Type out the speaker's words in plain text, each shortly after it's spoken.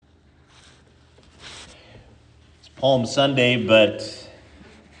Palm Sunday, but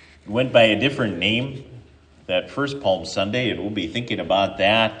went by a different name that first Palm Sunday, and we'll be thinking about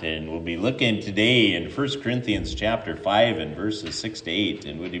that, and we'll be looking today in 1 Corinthians chapter 5 and verses 6 to 8.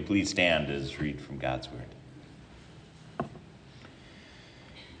 And would you please stand as read from God's Word.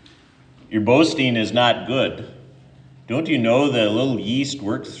 Your boasting is not good. Don't you know that a little yeast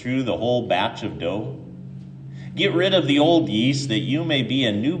works through the whole batch of dough? Get rid of the old yeast that you may be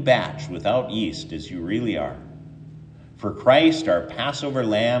a new batch without yeast as you really are. For Christ, our Passover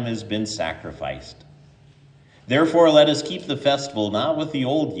Lamb, has been sacrificed. Therefore, let us keep the festival not with the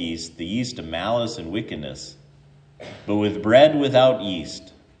old yeast, the yeast of malice and wickedness, but with bread without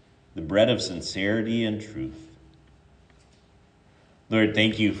yeast, the bread of sincerity and truth. Lord,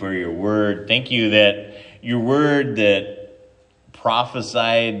 thank you for your word. Thank you that your word that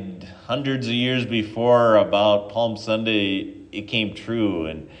prophesied hundreds of years before about Palm Sunday, it came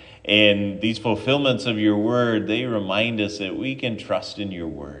true. And these fulfillments of your word, they remind us that we can trust in your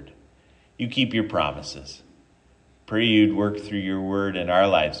word. You keep your promises. Pray you'd work through your word in our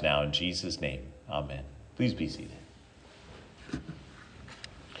lives now. In Jesus' name, amen. Please be seated.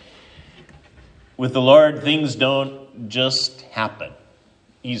 With the Lord, things don't just happen.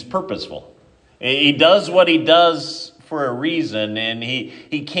 He's purposeful. He does what he does for a reason, and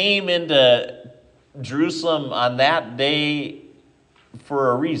he came into Jerusalem on that day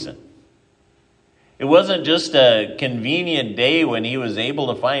for a reason. It wasn't just a convenient day when he was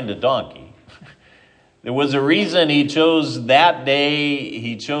able to find a donkey. There was a reason he chose that day.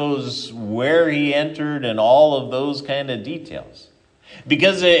 He chose where he entered and all of those kind of details.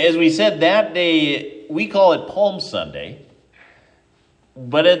 Because as we said, that day, we call it Palm Sunday.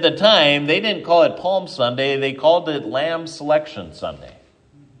 But at the time, they didn't call it Palm Sunday. They called it Lamb Selection Sunday.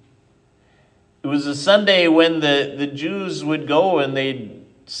 It was a Sunday when the Jews would go and they'd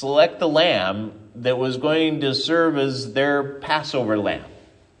select the lamb that was going to serve as their Passover lamb.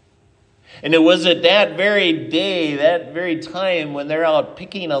 And it was at that very day, that very time, when they're out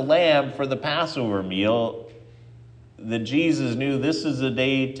picking a lamb for the Passover meal, that Jesus knew this is the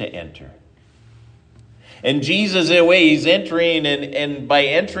day to enter. And Jesus, in a way, he's entering, and by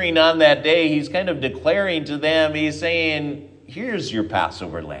entering on that day, he's kind of declaring to them, he's saying, here's your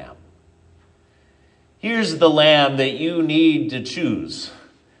Passover lamb. Here's the lamb that you need to choose.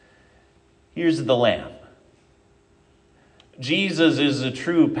 Here's the lamb. Jesus is a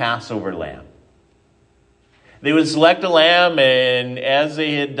true Passover lamb. They would select a lamb, and as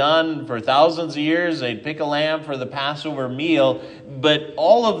they had done for thousands of years, they'd pick a lamb for the Passover meal. But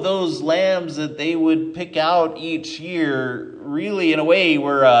all of those lambs that they would pick out each year really, in a way,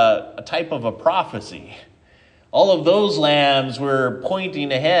 were a type of a prophecy. All of those lambs were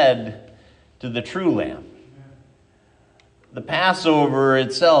pointing ahead to the true lamb. The Passover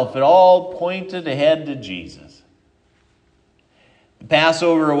itself, it all pointed ahead to Jesus. The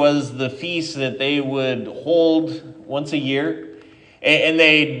Passover was the feast that they would hold once a year. And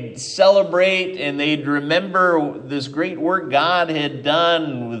they'd celebrate and they'd remember this great work God had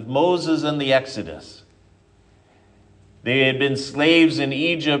done with Moses and the Exodus. They had been slaves in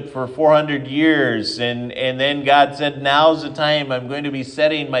Egypt for 400 years. And then God said, now's the time I'm going to be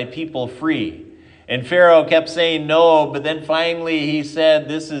setting my people free. And Pharaoh kept saying no, but then finally he said,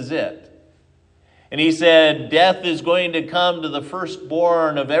 this is it. And he said, death is going to come to the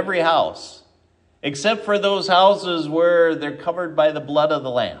firstborn of every house, except for those houses where they're covered by the blood of the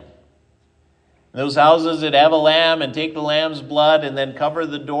lamb. Those houses that have a lamb and take the lamb's blood and then cover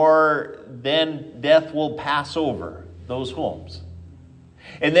the door, then death will pass over those homes.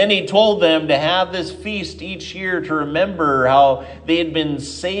 And then he told them to have this feast each year to remember how they had been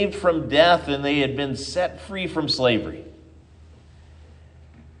saved from death and they had been set free from slavery.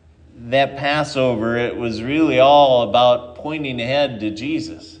 That Passover, it was really all about pointing ahead to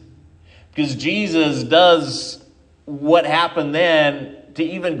Jesus. Because Jesus does what happened then to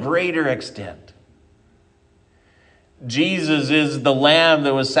even greater extent. Jesus is the lamb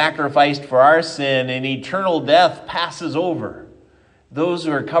that was sacrificed for our sin, and eternal death passes over those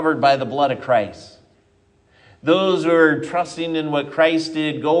who are covered by the blood of Christ. Those who are trusting in what Christ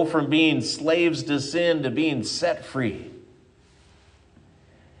did go from being slaves to sin to being set free.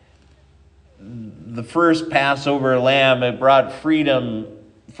 The first Passover lamb, it brought freedom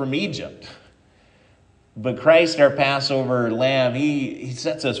from Egypt. But Christ, our Passover lamb, he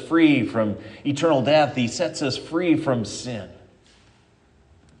sets us free from eternal death. He sets us free from sin.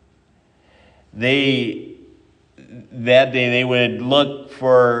 That day they would look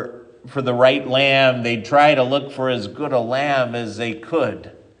for the right lamb. They'd try to look for as good a lamb as they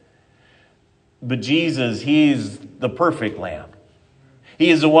could. But Jesus, he's the perfect lamb. He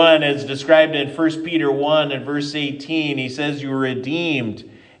is the one, as described in 1 Peter 1 and verse 18. He says you were redeemed.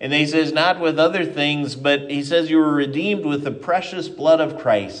 And he says not with other things, but he says you were redeemed with the precious blood of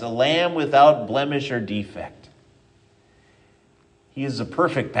Christ, a lamb without blemish or defect. He is the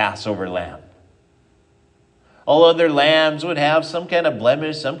perfect Passover lamb. All other lambs would have some kind of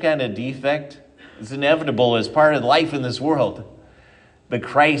blemish, some kind of defect. It's inevitable as part of life in this world. But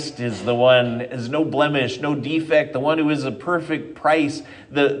Christ is the one, has no blemish, no defect, the one who is a perfect price,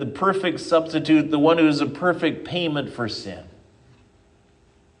 the perfect substitute, the one who is a perfect payment for sin.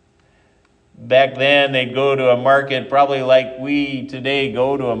 Back then, they'd go to a market, probably like we today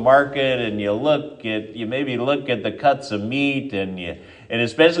go to a market, and you maybe look at the cuts of meat, and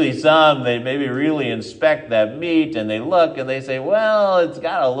especially some, they maybe really inspect that meat, and they look and they say, well, it's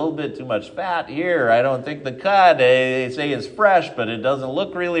got a little bit too much fat here. I don't think the cut, they say it's fresh, but it doesn't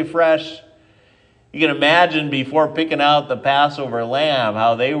look really fresh. You can imagine before picking out the Passover lamb,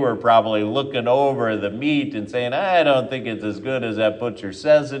 how they were probably looking over the meat and saying, I don't think it's as good as that butcher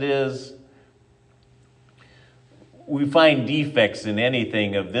says it is. We find defects in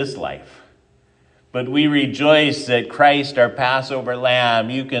anything of this life. But we rejoice that Christ, our Passover lamb,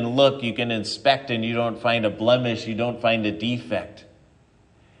 you can look, you can inspect, and you don't find a blemish, you don't find a defect.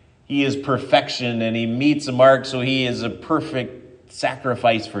 He is perfection, and he meets the mark, so he is a perfect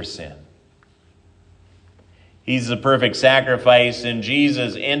sacrifice for sin. He's the perfect sacrifice, and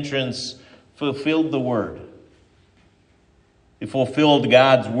Jesus' entrance fulfilled the word. He fulfilled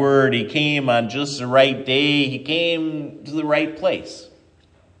God's word. He came on just the right day. He came to the right place.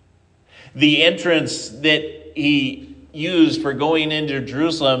 The entrance that he used for going into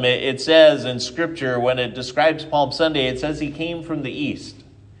Jerusalem, it says in Scripture, when it describes Palm Sunday, it says he came from the east.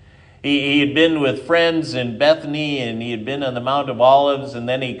 He had been with friends in Bethany, and he had been on the Mount of Olives, and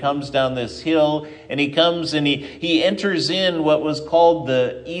then he comes down this hill, and he comes and he enters in what was called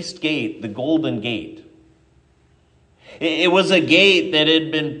the East Gate, the Golden Gate. It was a gate that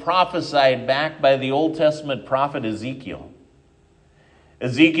had been prophesied back by the Old Testament prophet Ezekiel.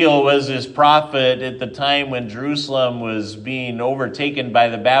 Ezekiel was this prophet at the time when Jerusalem was being overtaken by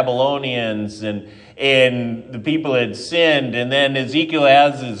the Babylonians, and the people had sinned. And then Ezekiel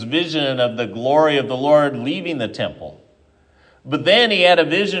has this vision of the glory of the Lord leaving the temple. But then he had a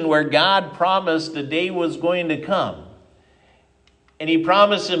vision where God promised a day was going to come. And he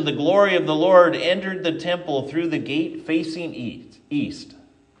promised him the glory of the Lord entered the temple through the gate facing east.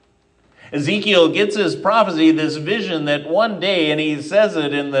 Ezekiel gets his prophecy, this vision that one day, and he says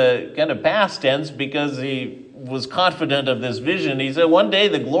it in the kind of past tense because he was confident of this vision. He said, one day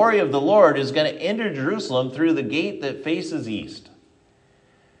the glory of the Lord is going to enter Jerusalem through the gate that faces east.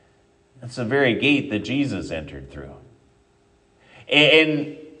 That's the very gate that Jesus entered through.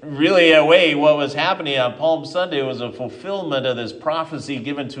 And really, in a way, what was happening on Palm Sunday was a fulfillment of this prophecy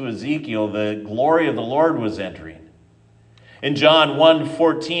given to Ezekiel. The glory of the Lord was entering. In John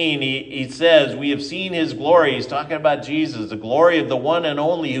 1:14, he says, we have seen his glory. He's talking about Jesus, the glory of the one and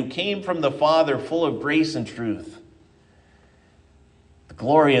only who came from the Father, full of grace and truth. The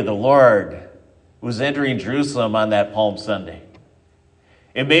glory of the Lord was entering Jerusalem on that Palm Sunday.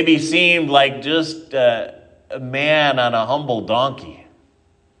 It maybe seemed like just a man on a humble donkey.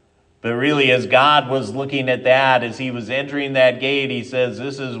 But really, as God was looking at that, as he was entering that gate, he says,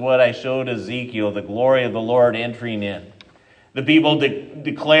 this is what I showed Ezekiel, the glory of the Lord entering in. The people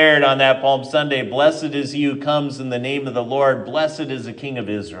declared on that Palm Sunday, blessed is he who comes in the name of the Lord. Blessed is the King of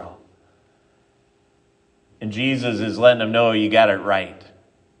Israel. And Jesus is letting them know you got it right.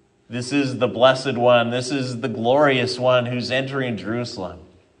 This is the blessed one. This is the glorious one who's entering Jerusalem.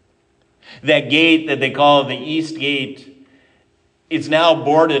 That gate that they call the East Gate, it's now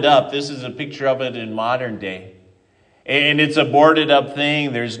boarded up. This is a picture of it in modern day. And it's a boarded up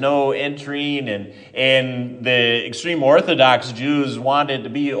thing. There's no entering. And the extreme Orthodox Jews want it to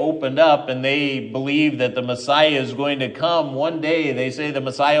be opened up. And they believe that the Messiah is going to come one day. They say the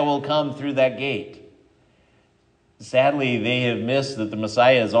Messiah will come through that gate. Sadly, they have missed that the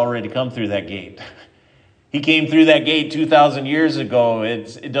Messiah has already come through that gate. He came through that gate 2,000 years ago.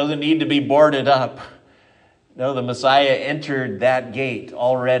 It doesn't need to be boarded up. No, the Messiah entered that gate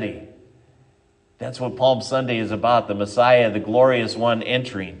already. That's what Palm Sunday is about, the Messiah, the glorious one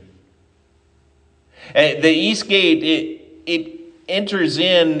entering. The East Gate, it enters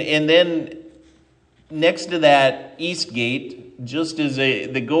in, and then next to that East Gate, just as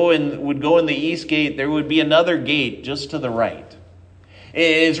would go in the East Gate, there would be another gate just to the right.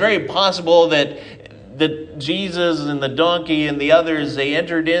 It's very possible that Jesus and the donkey and the others, they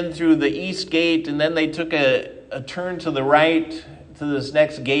entered in through the East Gate, and then they took a turn to the right to this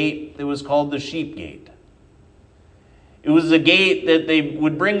next gate that was called the Sheep Gate. It was a gate that they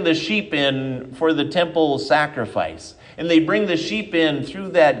would bring the sheep in for the temple sacrifice. And they bring the sheep in through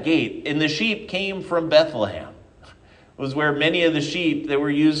that gate. And the sheep came from Bethlehem. It was where many of the sheep that were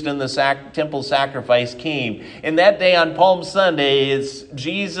used in the temple sacrifice came. And that day on Palm Sunday, it's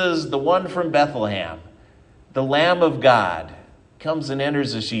Jesus, the one from Bethlehem, the Lamb of God, comes and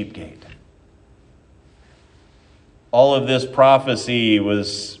enters the sheep gate. All of this prophecy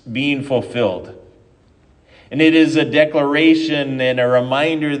was being fulfilled. And it is a declaration and a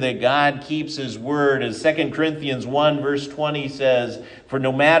reminder that God keeps his word. As 2 Corinthians 1 verse 20 says, "For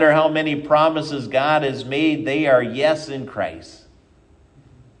no matter how many promises God has made, they are yes in Christ."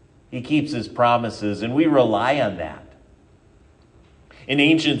 He keeps his promises, and we rely on that. In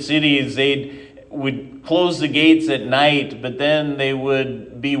ancient cities, they would close the gates at night, but then they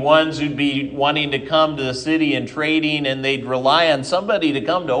would be ones who'd be wanting to come to the city and trading, and they'd rely on somebody to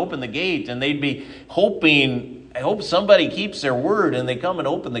come to open the gate, and they'd be hoping, I hope somebody keeps their word and they come and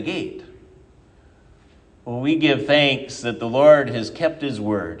open the gate. Well, we give thanks that the Lord has kept his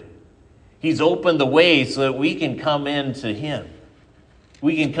word. He's opened the way so that we can come into him.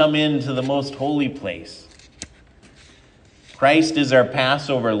 We can come into the most holy place. Christ is our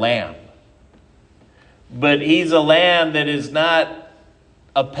Passover lamb. But he's a lamb that is not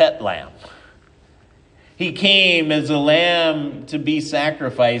a pet lamb. He came as a lamb to be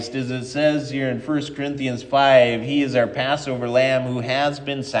sacrificed. As it says here in 1 Corinthians 5, he is our Passover lamb who has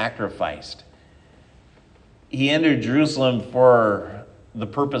been sacrificed. He entered Jerusalem for the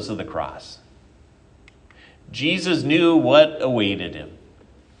purpose of the cross. Jesus knew what awaited him.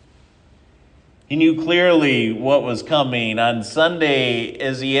 He knew clearly what was coming. On Sunday,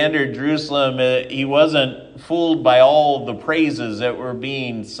 as he entered Jerusalem, he wasn't fooled by all the praises that were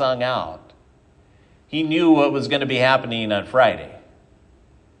being sung out. He knew what was going to be happening on Friday.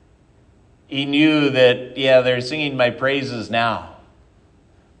 He knew that, they're singing my praises now,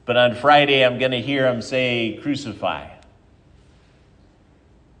 but on Friday I'm going to hear them say, "Crucify."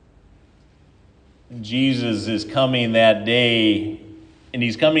 Jesus is coming that day, and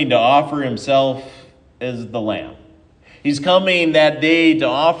he's coming to offer himself as the lamb. He's coming that day to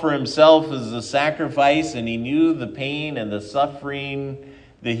offer himself as a sacrifice, and he knew the pain and the suffering,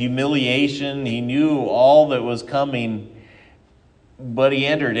 the humiliation. He knew all that was coming, but he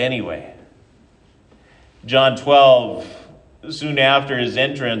entered anyway. John 12, soon after his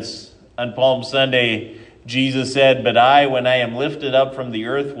entrance on Palm Sunday, Jesus said, "But I, when I am lifted up from the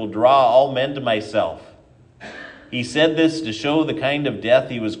earth, will draw all men to myself." He said this to show the kind of death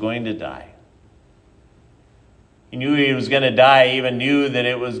he was going to die. He knew he was going to die, he even knew that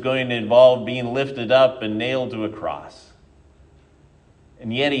it was going to involve being lifted up and nailed to a cross.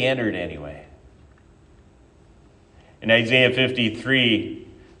 And yet he entered anyway. In Isaiah 53,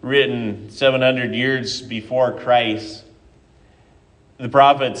 written 700 years before Christ, the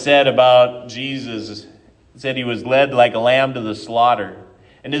prophet said about Jesus, said he was led like a lamb to the slaughter.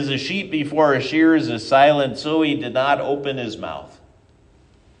 And as a sheep before a shearers is silent, so he did not open his mouth.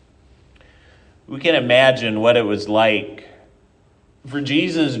 We can imagine what it was like for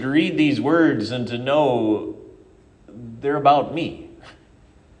Jesus to read these words and to know they're about me.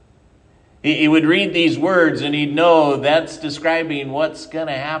 He would read these words and he'd know that's describing what's going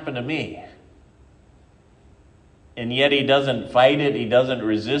to happen to me. And yet he doesn't fight it, he doesn't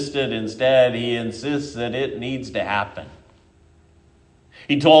resist it. Instead, he insists that it needs to happen.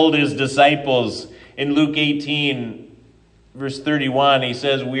 He told his disciples in Luke 18, verse 31, he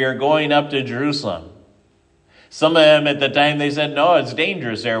says, "We are going up to Jerusalem." Some of them at the time, they said, "No, it's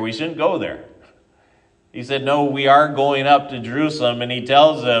dangerous there. We shouldn't go there." He said, "No, we are going up to Jerusalem." And he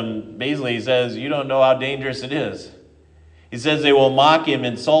tells them, basically, he says, "You don't know how dangerous it is." He says they will mock him,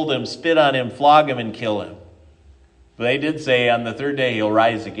 insult him, spit on him, flog him, and kill him. But they did say on the third day he'll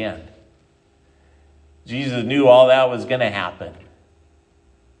rise again. Jesus knew all that was going to happen.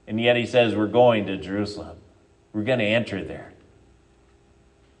 And yet he says, we're going to Jerusalem. We're going to enter there.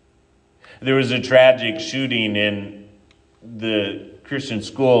 There was a tragic shooting in the Christian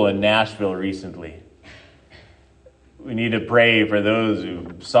school in Nashville recently. We need to pray for those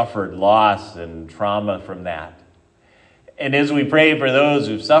who suffered loss and trauma from that. And as we pray for those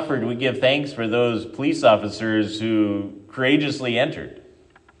who've suffered, we give thanks for those police officers who courageously entered.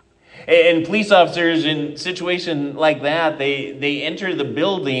 And police officers in a situation like that, they enter the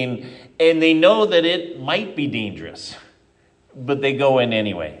building and they know that it might be dangerous, but they go in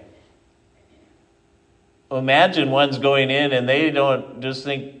anyway. Imagine one's going in and they don't just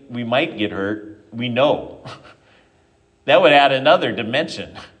think we might get hurt. We know. That would add another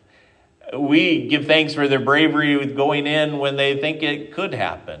dimension. We give thanks for their bravery with going in when they think it could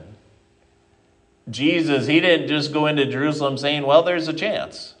happen. Jesus, he didn't just go into Jerusalem saying, well, there's a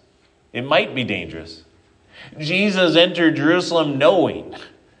chance. It might be dangerous. Jesus entered Jerusalem knowing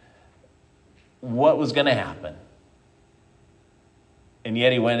what was going to happen. And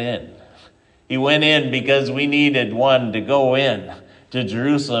yet he went in. He went in because we needed one to go in to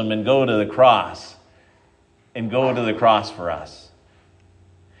Jerusalem and go to the cross. And go to the cross for us.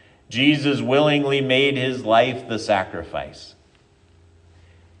 Jesus willingly made his life the sacrifice.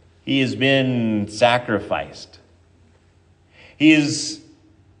 He has been sacrificed. He is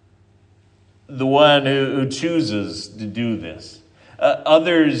the one who chooses to do this.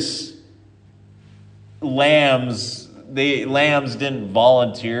 Lambs didn't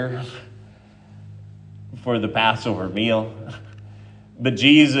volunteer for the Passover meal. But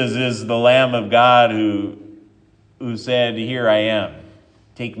Jesus is the Lamb of God who said, here I am,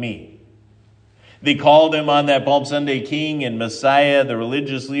 take me. They called him on that Palm Sunday King and Messiah. The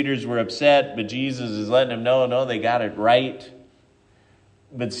religious leaders were upset, but Jesus is letting them know, no, they got it right.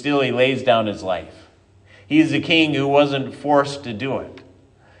 But still he lays down his life. He's a king who wasn't forced to do it.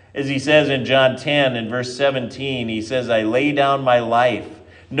 As he says in John 10 and verse 17, he says, I lay down my life.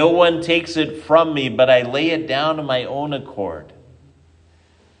 No one takes it from me, but I lay it down of my own accord.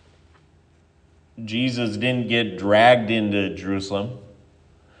 Jesus didn't get dragged into Jerusalem.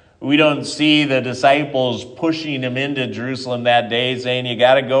 We don't see the disciples pushing him into Jerusalem that day, saying, you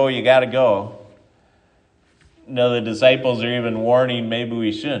got to go, you got to go. No, the disciples are even warning, maybe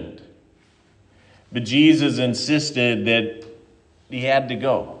we shouldn't. But Jesus insisted that he had to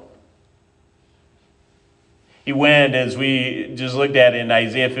go. He went, as we just looked at in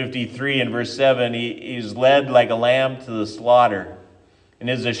Isaiah 53 and verse 7, he's led like a lamb to the slaughter. And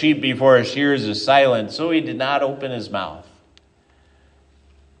as a sheep before his shears is silent, so he did not open his mouth.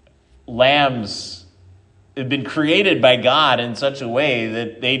 Lambs have been created by God in such a way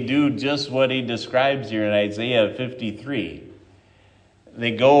that they do just what he describes here in Isaiah 53.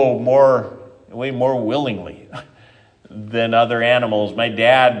 They go way more willingly than other animals. My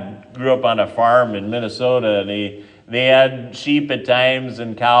dad grew up on a farm in Minnesota, and they had sheep at times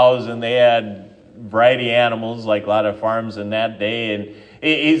and cows, and they had variety animals like a lot of farms in that day. And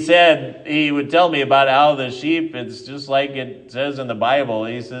he said, he would tell me about how the sheep, it's just like it says in the Bible.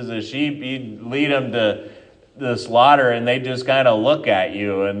 He says the sheep, you'd lead them to the slaughter and they just kind of look at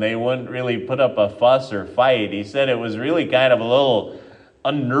you and they wouldn't really put up a fuss or fight. He said it was really kind of a little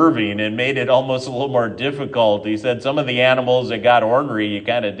unnerving and made it almost a little more difficult. He said some of the animals that got ornery, you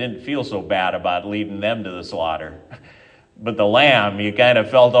kind of didn't feel so bad about leading them to the slaughter. But the lamb, you kind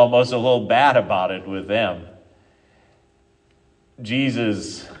of felt almost a little bad about it with them.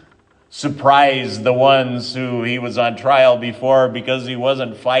 Jesus surprised the ones who he was on trial before because he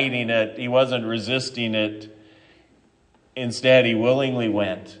wasn't fighting it, he wasn't resisting it. Instead, he willingly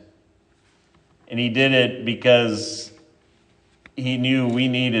went. And he did it because he knew we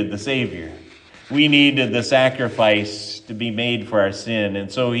needed the Savior. We needed the sacrifice to be made for our sin.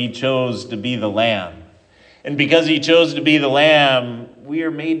 And so he chose to be the Lamb. And because he chose to be the Lamb, we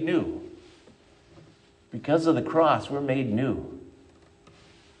are made new. Because of the cross, we're made new.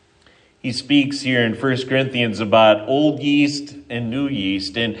 He speaks here in 1 Corinthians about old yeast and new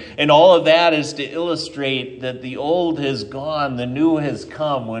yeast. And all of that is to illustrate that the old has gone, the new has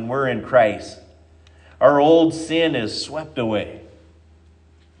come when we're in Christ. Our old sin is swept away.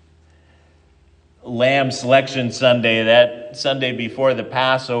 Lamb Selection Sunday, that Sunday before the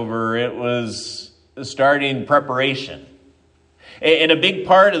Passover, it was starting preparation. And a big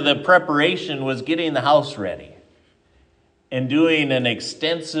part of the preparation was getting the house ready and doing an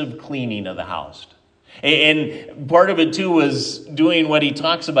extensive cleaning of the house. And part of it, too, was doing what he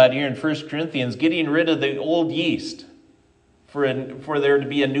talks about here in 1 Corinthians, getting rid of the old yeast for there to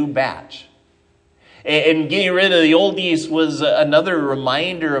be a new batch. And getting rid of the old yeast was another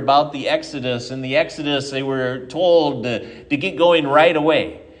reminder about the Exodus. In the Exodus, they were told to get going right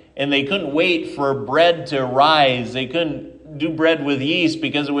away. And they couldn't wait for bread to rise. They couldn't do bread with yeast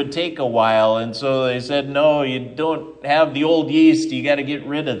because it would take a while. And so they said, no, you don't have the old yeast. You got to get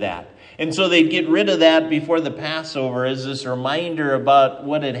rid of that. And so they'd get rid of that before the Passover as this reminder about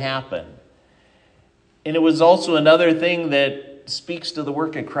what had happened. And it was also another thing that speaks to the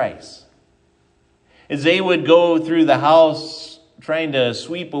work of Christ. As they would go through the house trying to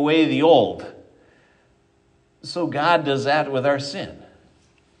sweep away the old, so God does that with our sin.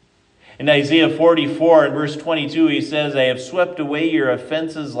 In Isaiah 44 and verse 22, he says, I have swept away your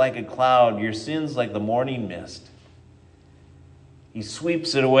offenses like a cloud, your sins like the morning mist. He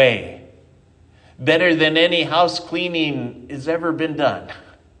sweeps it away. Better than any house cleaning has ever been done.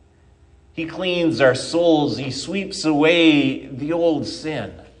 He cleans our souls. He sweeps away the old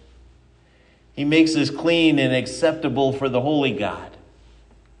sin. He makes us clean and acceptable for the holy God.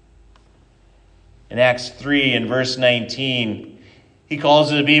 In Acts 3 and verse 19, he calls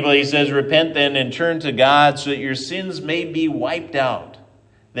to the people, he says, "Repent then and turn to God so that your sins may be wiped out,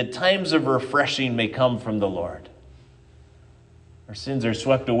 that times of refreshing may come from the Lord." Our sins are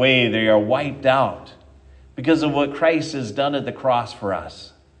swept away. They are wiped out because of what Christ has done at the cross for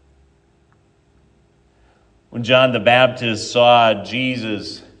us. When John the Baptist saw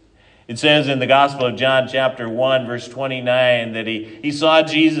Jesus, it says in the Gospel of John chapter 1, verse 29, that he saw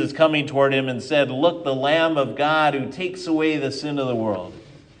Jesus coming toward him and said, "Look, the Lamb of God who takes away the sin of the world."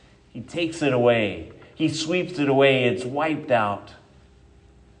 He takes it away. He sweeps it away. It's wiped out.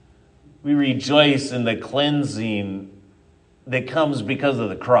 We rejoice in the cleansing that comes because of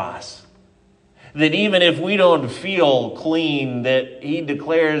the cross. That even if we don't feel clean, that he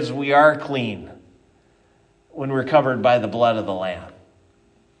declares we are clean when we're covered by the blood of the Lamb.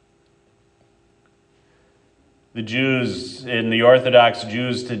 The Jews and the Orthodox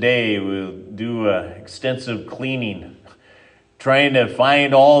Jews today will do extensive cleaning, trying to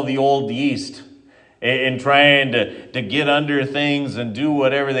find all the old yeast and trying to get under things and do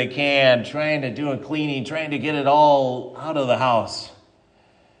whatever they can, trying to do a cleaning, trying to get it all out of the house.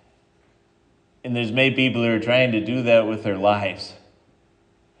 And there's many people who are trying to do that with their lives.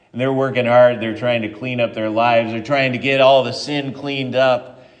 And they're working hard. They're trying to clean up their lives. They're trying to get all the sin cleaned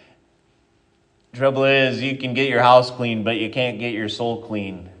up. Trouble is, you can get your house clean, but you can't get your soul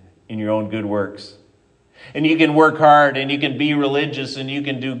clean in your own good works. And you can work hard and you can be religious and you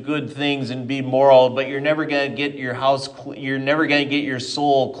can do good things and be moral, but you're never going to get your house, you're never going to get your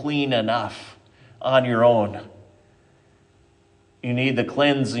soul clean enough on your own. You need the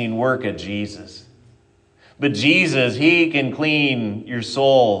cleansing work of Jesus. But Jesus, he can clean your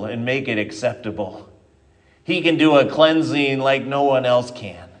soul and make it acceptable. He can do a cleansing like no one else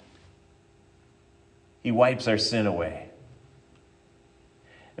can. He wipes our sin away.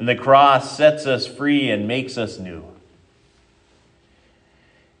 And the cross sets us free and makes us new.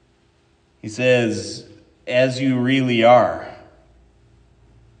 He says, "As you really are."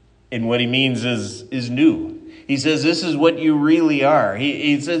 And what he means is new. He says, this is what you really are.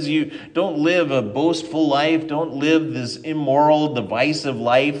 He says, you don't live a boastful life. Don't live this immoral, divisive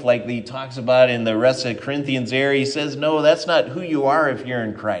life like he talks about in the rest of Corinthians there. He says, no, that's not who you are if you're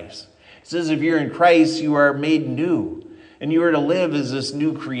in Christ. He says, if you're in Christ, you are made new. And you are to live as this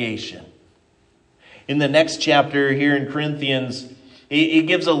new creation. In the next chapter here in Corinthians, he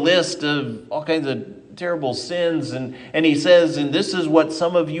gives a list of all kinds of terrible sins. And he says, and this is what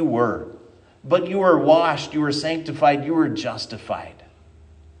some of you were. But you were washed, you were sanctified, you were justified.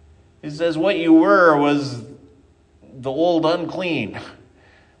 He says what you were was the old unclean.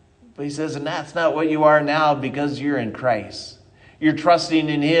 But he says, and that's not what you are now because you're in Christ. You're trusting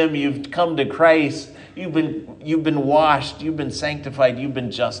in him. You've come to Christ. You've been washed. You've been sanctified. You've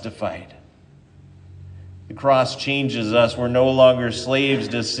been justified. The cross changes us. We're no longer slaves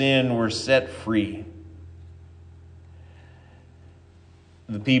to sin. We're set free.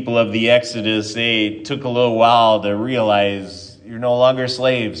 The people of the Exodus, they took a little while to realize you're no longer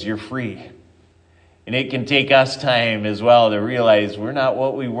slaves. You're free. And it can take us time as well to realize we're not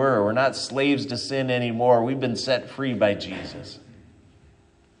what we were. We're not slaves to sin anymore. We've been set free by Jesus.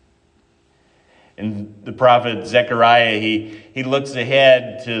 And the prophet Zechariah, he looks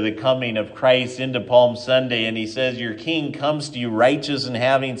ahead to the coming of Christ into Palm Sunday, and he says, your king comes to you righteous and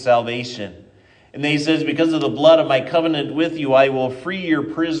having salvation. And then he says, because of the blood of my covenant with you, I will free your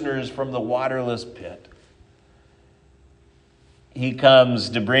prisoners from the waterless pit. He comes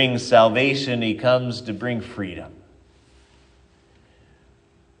to bring salvation. He comes to bring freedom.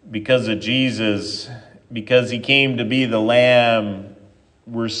 Because of Jesus, because he came to be the Lamb,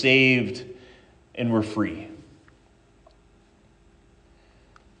 we're saved and we're free.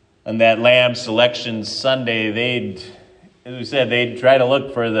 On that Lamb Selection Sunday, they'd try to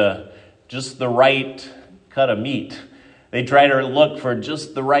look for just the right cut of meat. They try to look for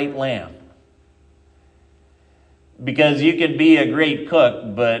just the right lamb. Because you can be a great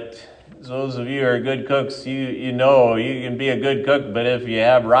cook, but those of you who are good cooks, you know you can be a good cook, but if you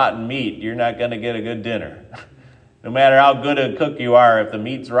have rotten meat, you're not going to get a good dinner. No matter how good a cook you are, if the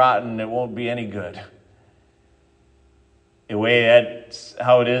meat's rotten, it won't be any good. In a way, that's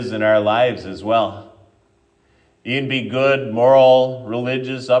how it is in our lives as well. You can be good, moral,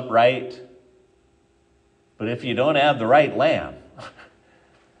 religious, upright, but if you don't have the right lamb,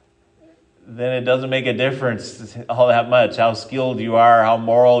 then it doesn't make a difference all that much how skilled you are, how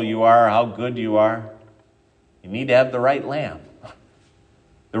moral you are, how good you are. You need to have the right lamb.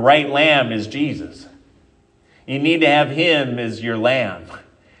 The right lamb is Jesus. You need to have him as your lamb.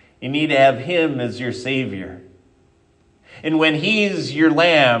 You need to have him as your Savior. And when he's your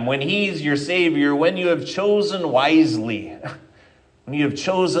Lamb, when he's your Savior, when you have chosen wisely, when you have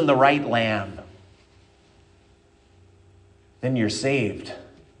chosen the right Lamb, then you're saved.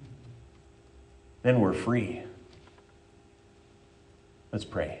 Then we're free. Let's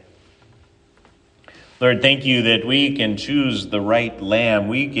pray. Lord, thank you that we can choose the right Lamb.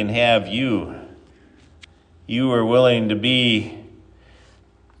 We can have you. You are willing to be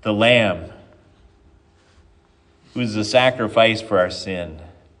the Lamb who's the sacrifice for our sin.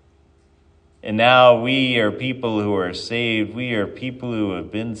 And now we are people who are saved. We are people who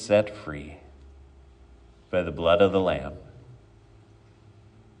have been set free by the blood of the Lamb.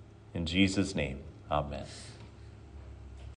 In Jesus' name, amen.